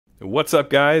What's up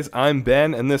guys, I'm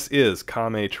Ben and this is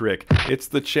Kame Trick. It's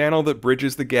the channel that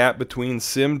bridges the gap between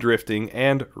sim drifting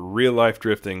and real life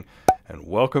drifting. And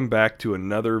welcome back to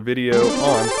another video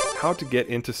on how to get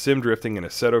into sim drifting in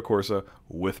Assetto Corsa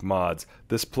with mods.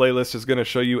 This playlist is going to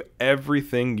show you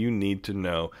everything you need to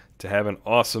know to have an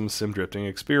awesome sim drifting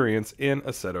experience in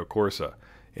Assetto Corsa.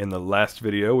 In the last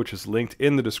video, which is linked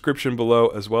in the description below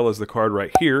as well as the card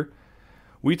right here,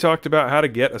 we talked about how to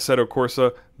get Assetto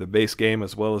Corsa, the base game,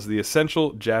 as well as the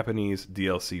essential Japanese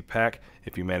DLC pack.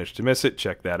 If you managed to miss it,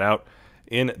 check that out.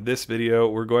 In this video,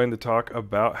 we're going to talk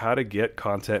about how to get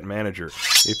Content Manager.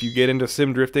 If you get into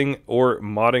sim drifting or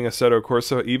modding Assetto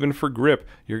Corsa, even for grip,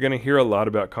 you're going to hear a lot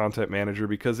about Content Manager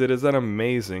because it is an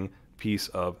amazing piece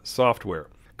of software.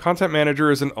 Content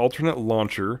Manager is an alternate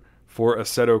launcher for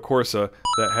Assetto Corsa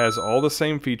that has all the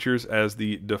same features as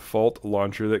the default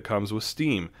launcher that comes with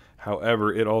Steam.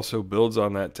 However, it also builds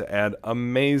on that to add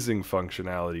amazing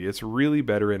functionality. It's really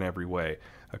better in every way.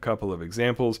 A couple of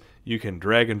examples: you can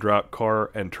drag and drop car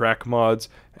and track mods,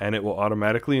 and it will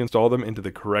automatically install them into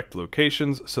the correct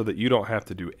locations so that you don't have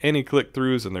to do any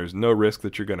click-throughs and there's no risk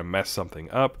that you're going to mess something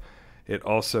up. It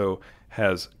also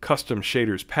has custom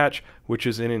shaders patch, which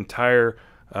is an entire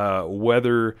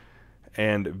weather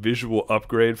and visual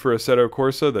upgrade for Assetto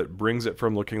Corsa that brings it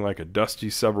from looking like a dusty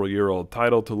several-year-old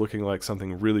title to looking like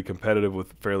something really competitive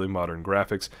with fairly modern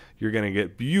graphics. You're going to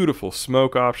get beautiful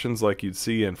smoke options like you'd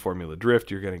see in Formula Drift.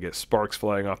 You're going to get sparks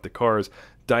flying off the cars,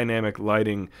 dynamic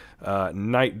lighting,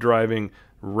 night driving,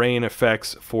 rain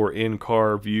effects for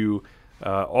in-car view,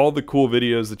 all the cool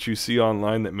videos that you see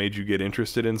online that made you get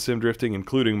interested in sim drifting,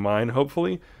 including mine,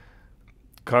 hopefully.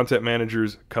 Content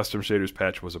Manager's custom shaders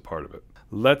patch was a part of it.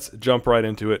 Let's jump right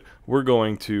into it. We're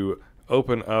going to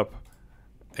open up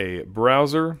a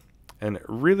browser, and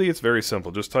really it's very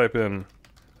simple. Just type in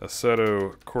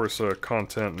Assetto Corsa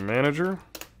Content Manager,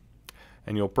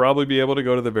 and you'll probably be able to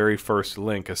go to the very first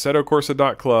link,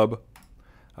 assettocorsa.club.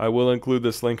 I will include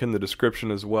this link in the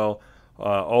description as well.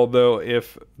 Although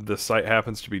if the site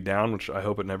happens to be down, which I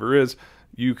hope it never is,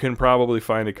 you can probably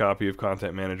find a copy of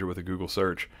Content Manager with a Google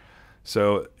search.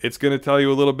 So it's going to tell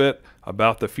you a little bit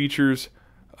about the features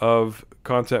of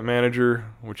Content Manager,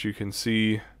 which you can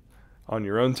see on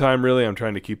your own time. Really, I'm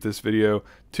trying to keep this video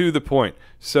to the point.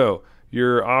 So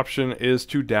your option is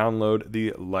to download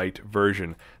the light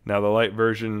version. Now the light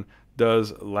version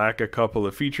does lack a couple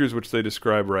of features which they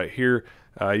describe right here.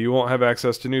 You won't have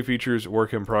access to new features,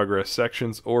 work in progress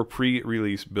sections, or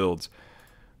pre-release builds.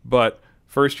 But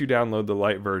first you download the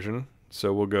light version.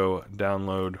 So we'll go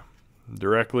download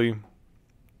directly.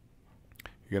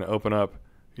 You're going to open up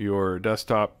your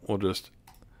desktop. We'll just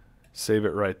save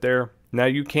it right there. Now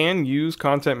you can use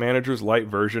Content Manager's light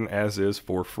version as is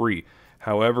for free.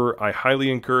 However, I highly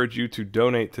encourage you to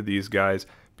donate to these guys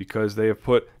because they have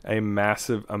put a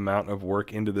massive amount of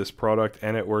work into this product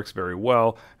and it works very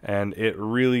well, and it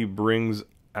really brings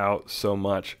out so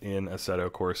much in Assetto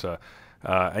Corsa.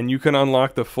 And you can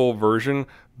unlock the full version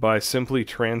by simply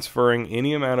transferring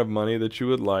any amount of money that you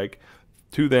would like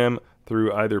to them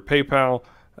through either PayPal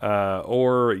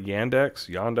or Yandex.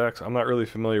 I'm not really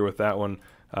familiar with that one.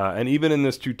 And even in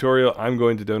this tutorial, I'm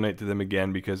going to donate to them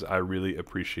again because I really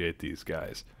appreciate these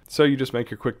guys. So you just make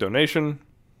your quick donation.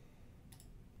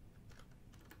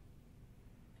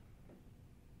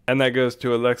 And that goes to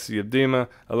Alexi Abdima.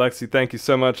 Alexi, thank you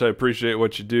so much. I appreciate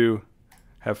what you do.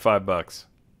 Have $5.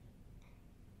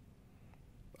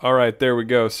 All right, there we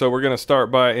go. So we're going to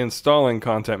start by installing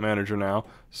Content Manager now.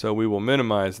 So we will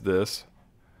minimize this.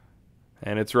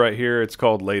 And it's right here. It's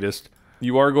called Latest.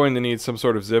 You are going to need some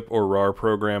sort of zip or RAR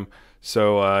program.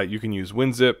 So you can use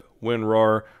WinZip,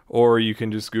 WinRAR, or you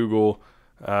can just Google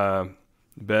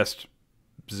best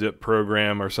zip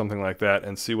program or something like that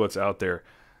and see what's out there.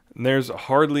 And there's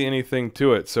hardly anything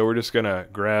to it. So we're just going to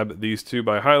grab these two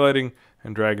by highlighting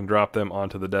and drag and drop them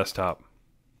onto the desktop.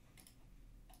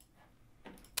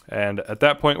 And at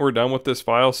that point, we're done with this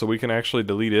file, so we can actually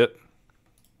delete it.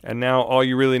 And now all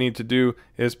you really need to do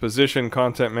is position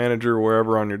Content Manager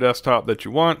wherever on your desktop that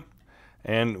you want.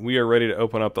 And we are ready to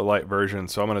open up the light version.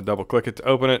 So I'm going to double click it to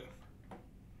open it.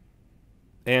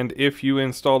 And if you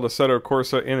installed Assetto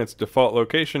Corsa in its default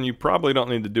location, you probably don't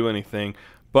need to do anything.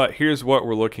 But here's what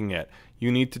we're looking at.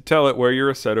 You need to tell it where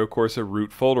your Assetto Corsa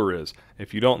root folder is.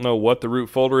 If you don't know what the root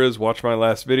folder is, watch my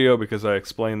last video because I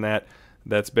explained that.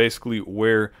 That's basically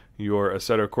where your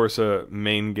Assetto Corsa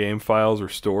main game files are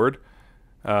stored.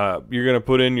 You're going to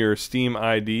put in your Steam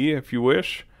ID if you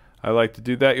wish. I like to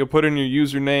do that. You'll put in your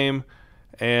username,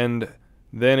 and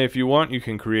then if you want, you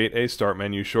can create a start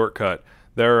menu shortcut.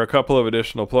 There are a couple of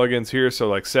additional plugins here, so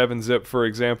like 7-Zip, for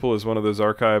example, is one of those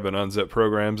archive and unzip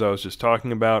programs I was just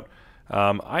talking about.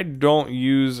 I don't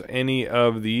use any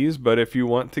of these, but if you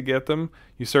want to get them,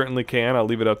 you certainly can. I'll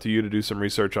leave it up to you to do some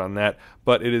research on that,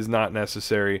 but it is not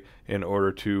necessary in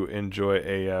order to enjoy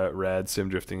a rad sim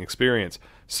drifting experience.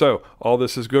 So all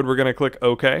this is good. We're going to click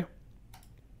OK.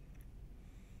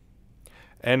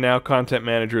 And now Content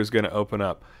Manager is going to open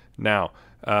up. Now,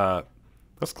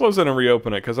 let's close it and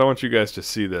reopen it because I want you guys to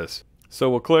see this. So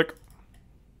we'll click.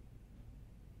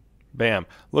 Bam.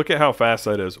 Look at how fast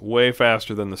that is. Way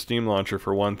faster than the Steam launcher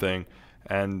for one thing.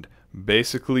 And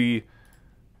basically,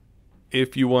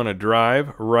 if you want to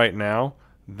drive right now,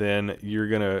 then you're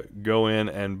going to go in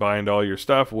and bind all your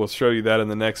stuff. We'll show you that in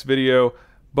the next video.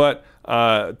 But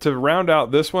to round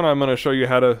out this one, I'm going to show you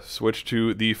how to switch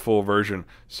to the full version.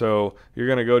 So you're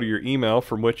going to go to your email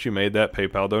from which you made that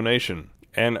PayPal donation.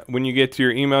 And when you get to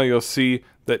your email, you'll see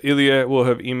that Ilya will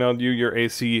have emailed you your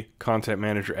AC Content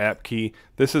Manager app key.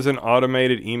 This is an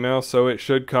automated email, so it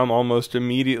should come almost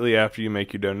immediately after you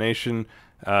make your donation.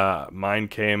 Mine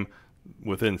came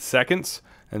within seconds,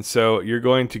 and so you're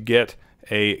going to get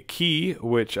a key,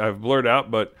 which I've blurred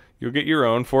out, but you'll get your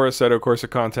own for Assetto Corsa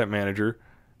Content Manager,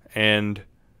 and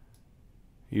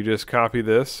you just copy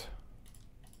this.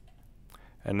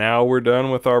 And now we're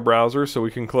done with our browser, so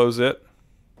we can close it.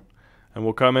 And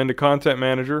we'll come into Content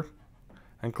Manager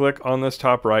and click on this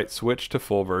top right, switch to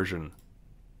full version.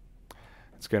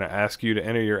 It's going to ask you to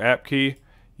enter your app key.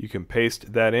 You can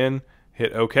paste that in,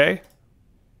 hit OK.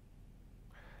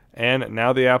 And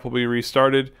now the app will be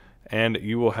restarted and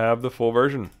you will have the full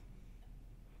version.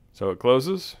 So it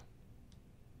closes,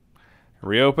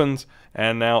 reopens,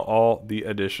 and now all the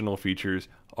additional features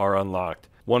are unlocked.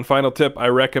 One final tip, I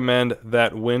recommend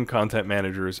that when Content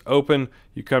Manager is open,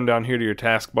 you come down here to your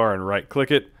taskbar and right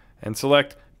click it and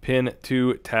select Pin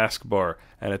to Taskbar.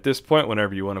 And at this point,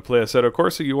 whenever you want to play Assetto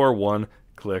Corsa, you are one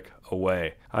click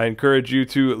away. I encourage you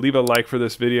to leave a like for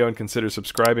this video and consider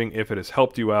subscribing if it has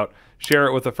helped you out. Share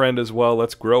it with a friend as well.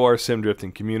 Let's grow our sim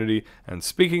drifting community. And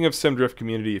speaking of sim drift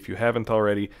community, if you haven't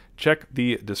already, check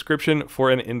the description for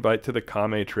an invite to the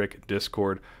Kame Trick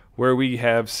Discord, where we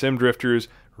have sim drifters,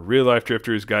 real life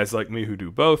drifters, guys like me who do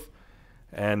both.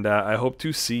 And I hope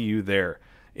to see you there.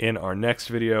 In our next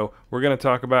video, we're going to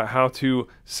talk about how to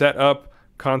set up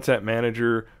Content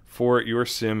Manager for your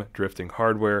sim drifting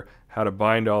hardware, how to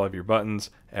bind all of your buttons,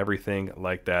 everything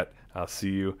like that. I'll see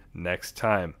you next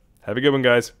time. Have a good one,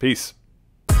 guys. Peace.